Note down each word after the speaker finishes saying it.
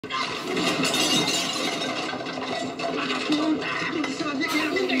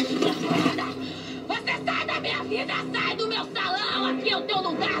Você sai da minha vida, sai do meu salão! Aqui é o teu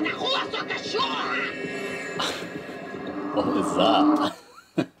lugar, na rua, sua cachorra! What was that?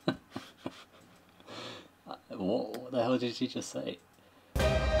 What the hell did she just say?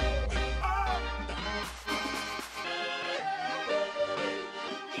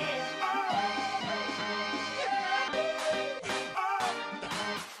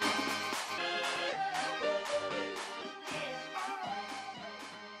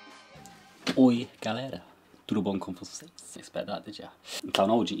 Oi, galera, tudo bom com vocês? Espero já. Então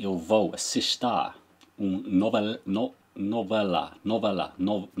hoje eu vou assistir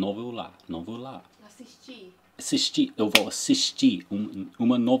eu vou assistir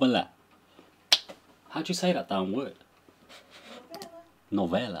uma novela. How do you say that damn word?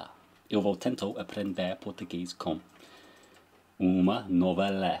 Novela. Eu vou tentar aprender português com uma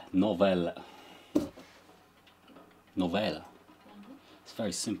novela. It's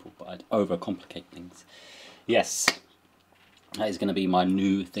very simple, but I'd overcomplicate things. Yes, that is going to be my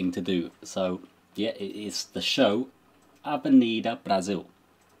new thing to do. So, yeah, it is the show Avenida Brasil.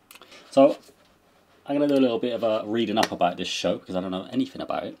 So, I'm going to do a little bit of a reading up about this show because I don't know anything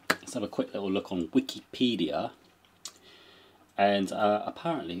about it. Let's have a quick little look on Wikipedia. And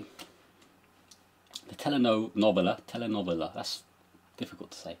apparently, the telenovela, that's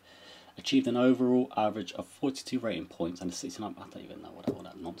difficult to say, achieved an overall average of 42 rating points and a 69. I don't even know what all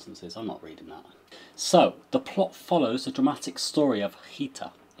that nonsense is. I'm not reading that. So, the plot follows the dramatic story of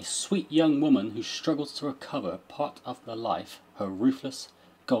Rita, a sweet young woman who struggles to recover part of the life her ruthless,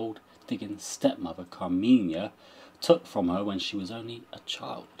 gold-digging stepmother Carminha took from her when she was only a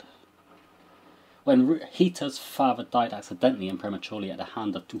child. When Rita's father died accidentally and prematurely at the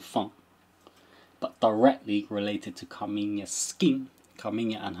hand of Tufan, but directly related to Carminha's scheme,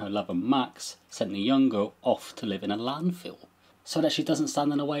 Carminha and her lover Max sent the young girl off to live in a landfill so that she doesn't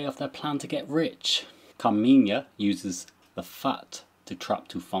stand in the way of their plan to get rich. Carminha uses the fat to trap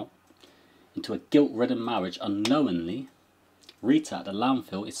Tufan into a guilt-ridden marriage unknowingly. Rita at the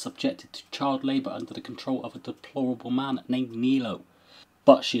landfill is subjected to child labour under the control of a deplorable man named Nilo.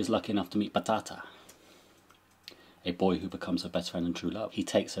 But she is lucky enough to meet Batata, a boy who becomes her best friend and true love. He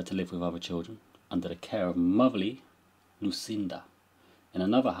takes her to live with other children under the care of motherly Lucinda. In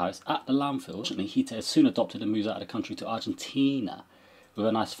another house at the landfill, Rita is soon adopted and moves out of the country to Argentina with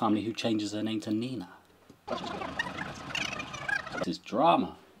a nice family who changes her name to Nina. This is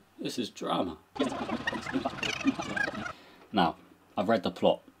drama. This is drama. Now, I've read the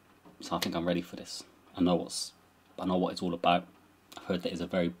plot, so I think I'm ready for this. I know what it's all about. I've heard that it's a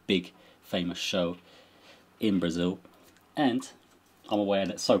very big, famous show in Brazil, and I'm aware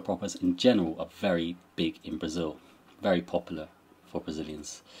that soap operas in general are very big in Brazil, very popular for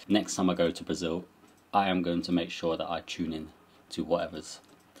Brazilians. Next time I go to Brazil, I am going to make sure that I tune in to whatever's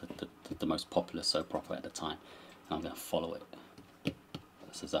the most popular soap opera at the time, and I'm going to follow it.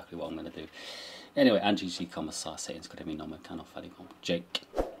 That's exactly what I'm going to do. Anyway, antes de começar, se inscreve no meu canal, fale com Jake.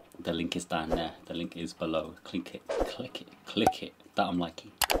 The link is down there, the link is below. Click it, dá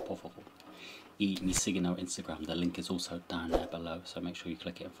like, por favor. E me siga no Instagram, the link is also down there below, so make sure you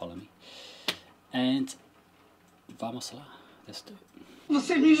click it and follow me. And vamos lá. Let's do it.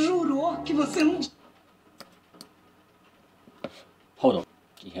 Você me jurou que você não... Hold on.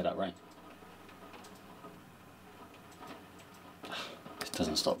 Can you hear that rain? It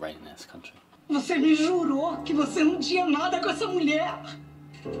doesn't stop raining in this country. Você me jurou que você não tinha nada com essa mulher.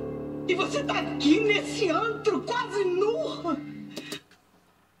 E você tá aqui nesse antro quase nu.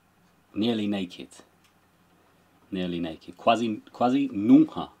 Nearly naked. Nearly naked. Quasi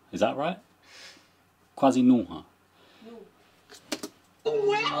nunha. Is that right? Quasi nunha.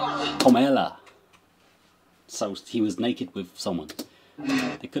 Com ela. So he was naked with someone.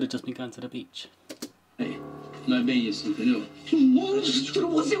 They could have just been going to the beach. Não é bem isso, entendeu? Monstro,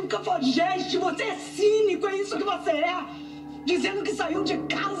 você é um cafajeste, você é cínico, é isso que você é. Dizendo que saiu de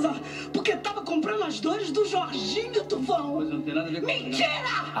casa porque tava comprando as dores do Jorginho, Tufão. Mas não tem nada a ver com isso.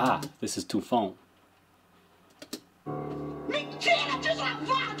 Mentira! Ah, this is Tufão. Mentira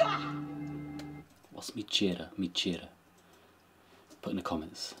deslavada! What's mentira? Mentira. Put in the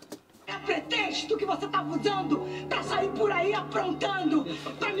comments. É pretexto que você tá usando pra sair por aí aprontando,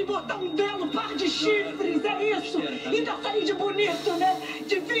 pra me botar um belo par de chifres, é isso? Ainda sair de bonito, né?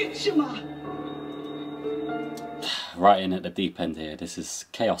 De vítima. Right in at the deep end here. This is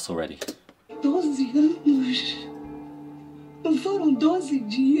chaos already. 12 anos. Não foram 12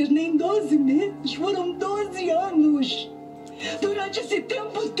 dias, nem 12 meses, foram 12 anos. Durante esse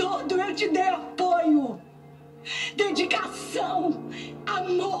tempo todo eu te dei apoio. dedicação,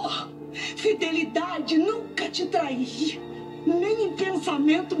 amor, fidelidade. Nunca te traí. Nem em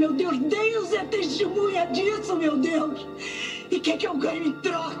pensamento, meu Deus. Deus é testemunha disso, meu Deus. E o que eu ganho em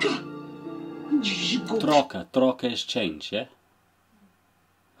troca? Desgosto. Troca is change, yeah?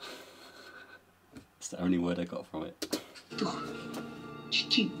 It's the only word I got from it.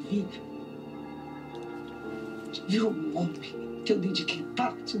 Te vi um homem que eu dediquei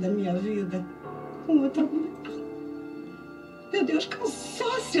parte da minha vida com outra mulher. Meu Deus, com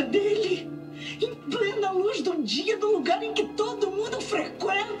sócia dele. Em plena luz do dia, no lugar em que todo mundo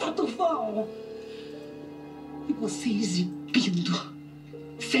frequenta, Tufão. E você exibindo,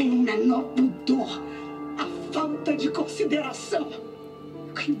 sem o menor pudor, a falta de consideração.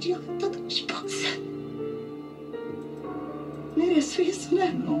 Com idiota da esposa. Mereço isso, né?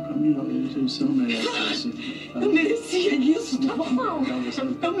 Não, Carminha, você não merece isso. Eu merecia isso, Tufão.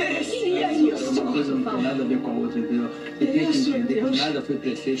 Eu merecia isso. Uma coisa não tem nada a ver com a outra, entendeu? Você tem que entender que nada foi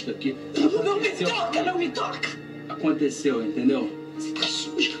pretexto aqui. Não me toca, não me toca. Aconteceu, entendeu? Você tá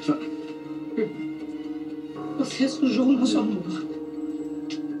sujo. Você sujou o nosso amor.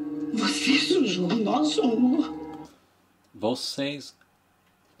 Você sujou o nosso amor. Vocês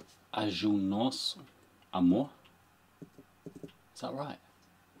ajudam nosso amor? Is that right?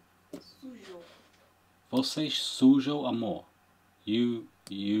 Sujou. Vocês sujam amor. You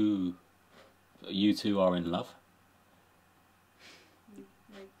two are in love?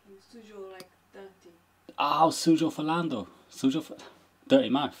 Like you sujou, like dirty. Oh, sujo falando. Dirty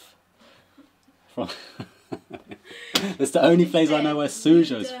mouth. From It's the only place I know where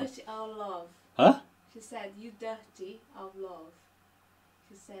sujo is from. Dirty our love. Huh? She said, you dirty our love.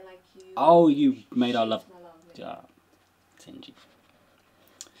 She said like you... Oh, you made our love. My love, yeah. Tingy.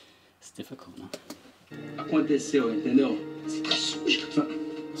 It's difficult, no? Aconteceu, entendeu? Você tá suja.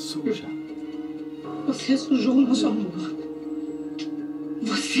 Suja. Você sujou o nosso amor.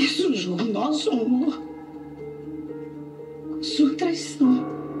 Você sujou o nosso amor. Com sua traição.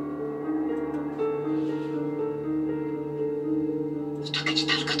 Eu tô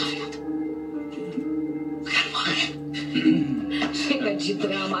acreditando no que eu tô vendo. Eu quero morrer. Chega de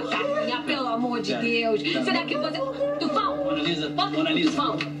drama, Carminha, pelo amor de Deus. Será que você... Tufão! Mona Lisa.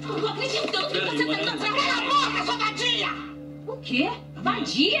 Tufão! Não tô acreditando que você tá indo pra minha boca, sua vadia! O quê?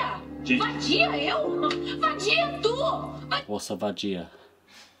 Vadia? Vadia eu? Vadia tu! What's a vadia?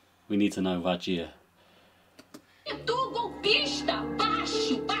 We need to know vadia. Tu, golpista!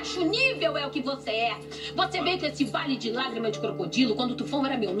 Baixo nível é o que você é. Você veio com esse vale de lágrima de crocodilo quando o Tufão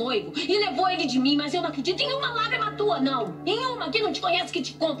era meu noivo e levou ele de mim, mas eu não acredito em uma lágrima tua, não. Em uma que não te conhece que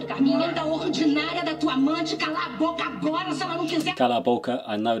te compra, Carminha. Manda ordinária da tua amante calar a boca agora se ela não quiser. Cala a boca,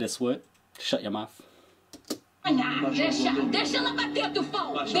 I know this word. Shut your mouth. Deixa ela bater,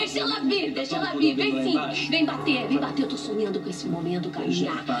 Tufão. Deixa ela vir. Vem sim. Vem bater. Eu tô sonhando com esse momento,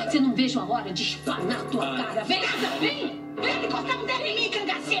 Carminha. Você não vejo a hora de espanar tua cara. Vem encostar um dedo em mim,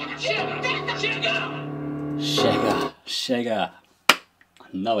 cangaceira. Chega. I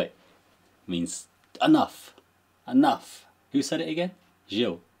know it. Means enough. Who said it again?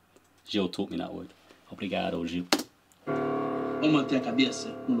 Gil taught me that word. Obrigado, Gil. Vamos manter a cabeça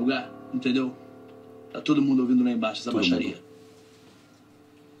no lugar, entendeu? Tá todo mundo ouvindo lá embaixo essa baixaria.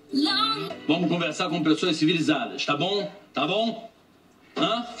 Vamos conversar com pessoas civilizadas, tá bom? Tá bom?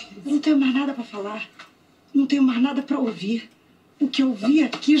 Hã? Eu não tenho mais nada pra falar. Não tenho mais nada pra ouvir. O que eu vi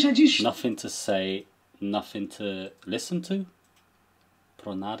aqui já diz... Nothing to say, nothing to listen to.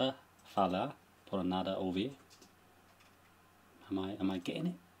 Por nada falar, por nada ouvir. Am I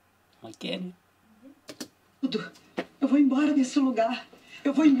getting it? Tudo. Eu vou embora desse lugar.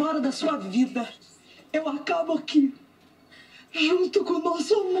 Eu vou embora da sua vida. Eu acabo aqui. Junto com o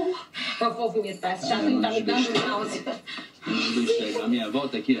nosso amor. Eu vou vomitar. Esse jardim tá me dando náusea. Carminha,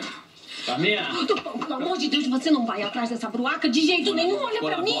 volta aqui. Carminha! Pelo amor de Deus, você não vai atrás dessa bruaca de jeito nenhum. Olha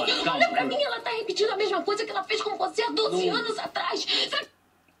pra mim. Olha pra mim. Ela tá repetindo a mesma coisa que ela fez com você há 12 anos atrás.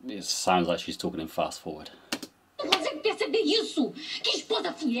 It sounds like she's talking in fast forward. Não consegue perceber isso? Que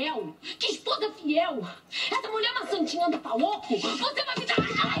esposa fiel! Essa mulher é uma santinha do Paoco! Você vai me dar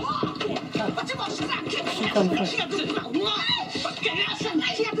louco! Vou te mostrar que é a santinha do Paoco! Que é a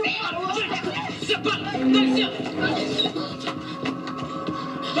santinha do Paoco! Separa! Dá licença!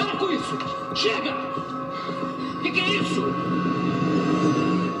 Para com isso! Chega! Que é isso?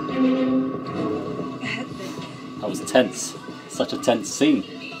 That was tense. Such a tense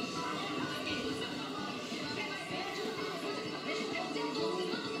scene.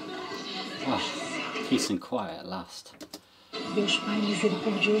 Peace and quiet at last. Deus Pai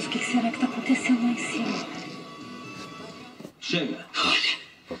misericordioso, o que será que está acontecendo lá em cima? Chega!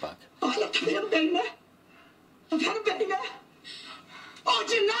 We're back. Olha, tá vendo bem, né?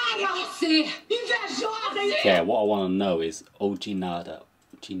 Você! Invejosa! Okay, what I want to know is hoje nada.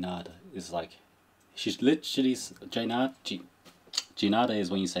 Hoje nada is like, she's literally, hoje nada is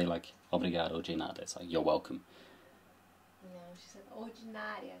when you say like, obrigado, hoje nada. It's like, you're welcome. No, she said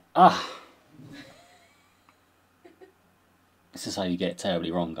ordinária. Ah! This is how you get it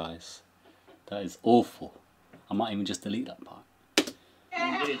terribly wrong, guys. That is awful. I might even just delete that part.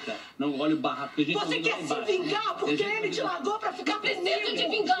 Não olha o barraco que a gente Você ouviu lá quer se embaixo. vingar porque ele te largou pra ficar Preciso preciso de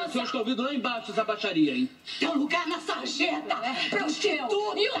vingança. Eu acho que eu ouvido lá embaixo essa baixaria, hein? Teu lugar na sarjeta,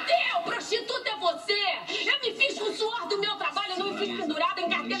 prostituta. E o teu, prostituta, é você! Eu me fiz com o suor do meu trabalho, eu não me fiz pendurada em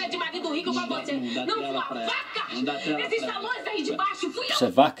carteira de marido rico com você. Não sua vaca! Esses salões aí de baixo fui eu! She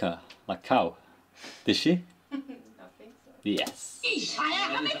said vaca, like cow. Did she? I think so. Yes.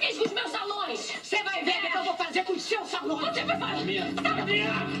 Eu me fiz com os meus salões. Você vai ver o que eu vou fazer com os seus salões. Você vai fazer.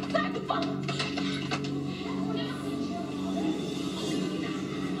 Sai do pão.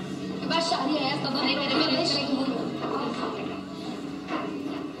 Que baixaria é essa, dona Envie?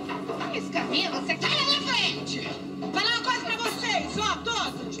 Isso, Carminha, você cai na minha frente. Falar uma coisa pra vocês, ó,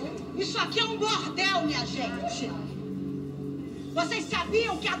 todos. Isso aqui é um bordel, minha gente. Vocês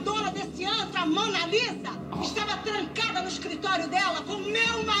sabiam que a dona desse antro, a Mona Lisa, estava trancada no escritório dela com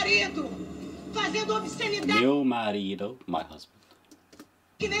meu marido, fazendo obscenidade Meu marido, my husband.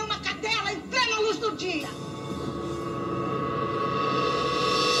 que nem uma cadela em plena luz do dia.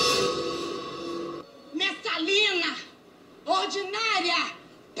 Messalina, ordinária,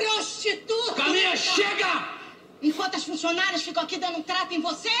 prostituta. Carminha, chega! Enquanto as funcionárias ficam aqui dando trato em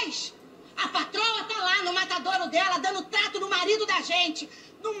vocês, a patroa tá lá no matadouro dela dando trato no marido da gente.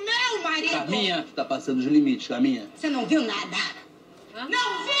 No meu marido. Carminha, tu tá passando os limites, Carminha. Você não viu nada.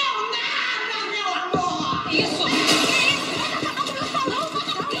 Não viu nada, meu amor. Isso!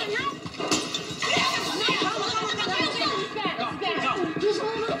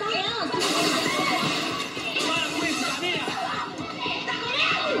 Para com isso, Carminha!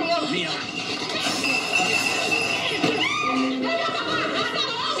 Carminha!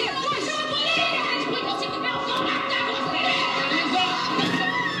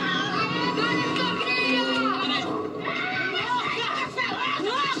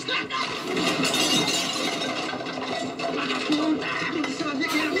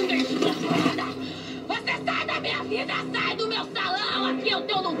 Você sai da minha vida, sai do meu salão. Aqui é o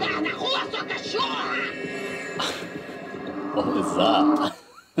teu lugar na rua, sua cachorra. What was that?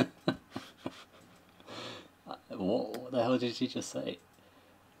 What the hell did she just say?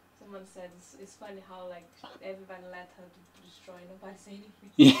 Someone said it's funny how like everyone let her to destroy, nobody say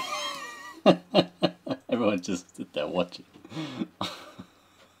anything. Yeah. Everyone just stood there watching.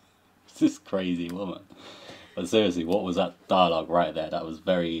 This crazy woman. But seriously, what was that dialogue right there? That was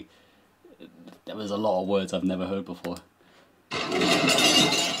very... There was a lot of words I've never heard before.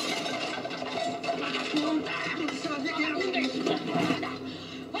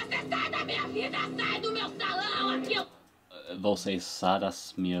 Você sai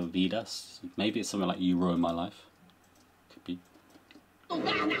das minhas vidas. Maybe it's something like you ruined my life. Could be.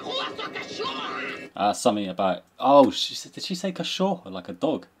 Something about... Oh, did she say cachorro? Like a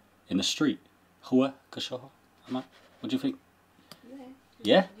dog in the street? Rua, cachorro? What do you think?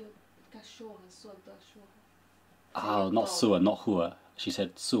 Yeah? Cachorra, sua cachorra. Oh, not sua, not rua. She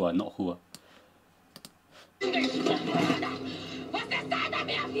said sua, not rua. Você sai da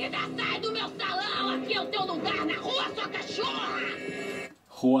minha vida, sai do meu salão. Aqui é o teu lugar na rua, sua cachorra.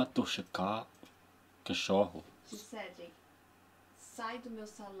 Rua do Chicago, cachorro. She said, Jake, sai do meu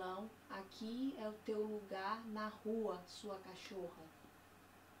salão, aqui é o teu lugar na rua, sua cachorra.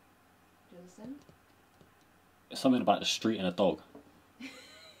 Do you understand? Something about the street and a dog.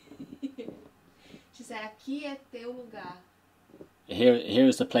 She said, aqui é teu lugar. Here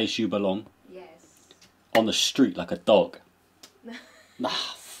is the place you belong. Yes. On the street like a dog. Nah.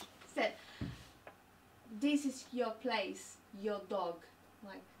 Said, this is your place, your dog.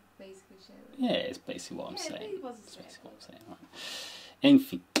 Like, basically, she Yeah, it's basically what I'm Yeah, saying. it was It's the basically what I'm saying. Right.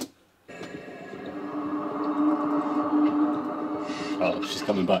 Envie. Oh, she's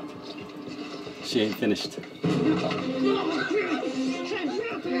coming back. She ain't finished.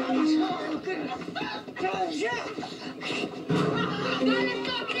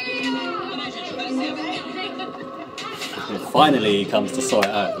 And finally he comes to sort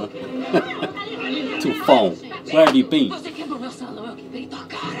it out. To phone. Where have you been? Você quebrou meu salão, eu quebrei tua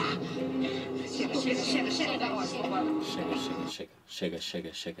cara. Chega, garoto.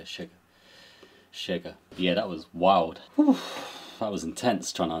 Sugar. Yeah, that was wild. Whew. That was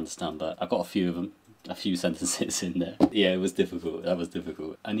intense trying to understand that. I got a few of them, a few sentences in there. Yeah, it was difficult. That was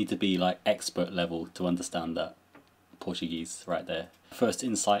difficult. I need to be like expert level to understand that. Portuguese right there. First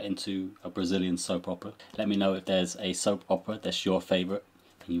insight into a Brazilian soap opera. Let me know if there's a soap opera that's your favourite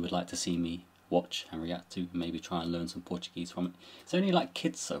and you would like to see me watch and react to, maybe try and learn some Portuguese from it. It's only like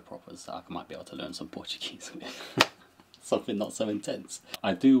kids soap operas that I might be able to learn some Portuguese with. Something not so intense.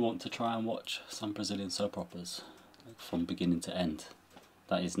 I do want to try and watch some Brazilian soap operas from beginning to end.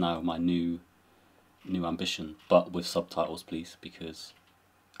 That is now my new ambition, but with subtitles please, because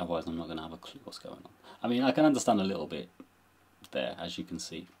otherwise I'm not going to have a clue what's going on. I mean, I can understand a little bit there, as you can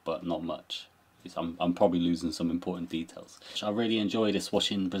see, but not much. I'm probably losing some important details. I really enjoy this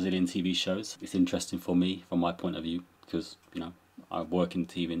watching Brazilian TV shows. It's interesting for me from my point of view because, you know, I work in the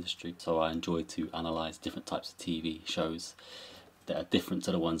TV industry, so I enjoy to analyse different types of TV shows that are different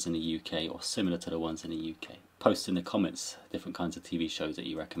to the ones in the UK or similar to the ones in the UK. Post in the comments different kinds of TV shows that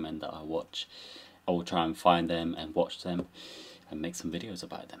you recommend that I watch. I will try and find them and watch them and make some videos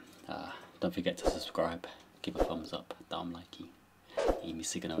about them. Don't forget to subscribe, give a thumbs up, down likey, me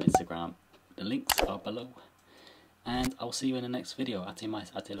sign on Instagram. The links are below, and I'll see you in the next video. Até mais,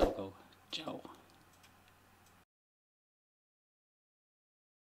 até logo, ciao.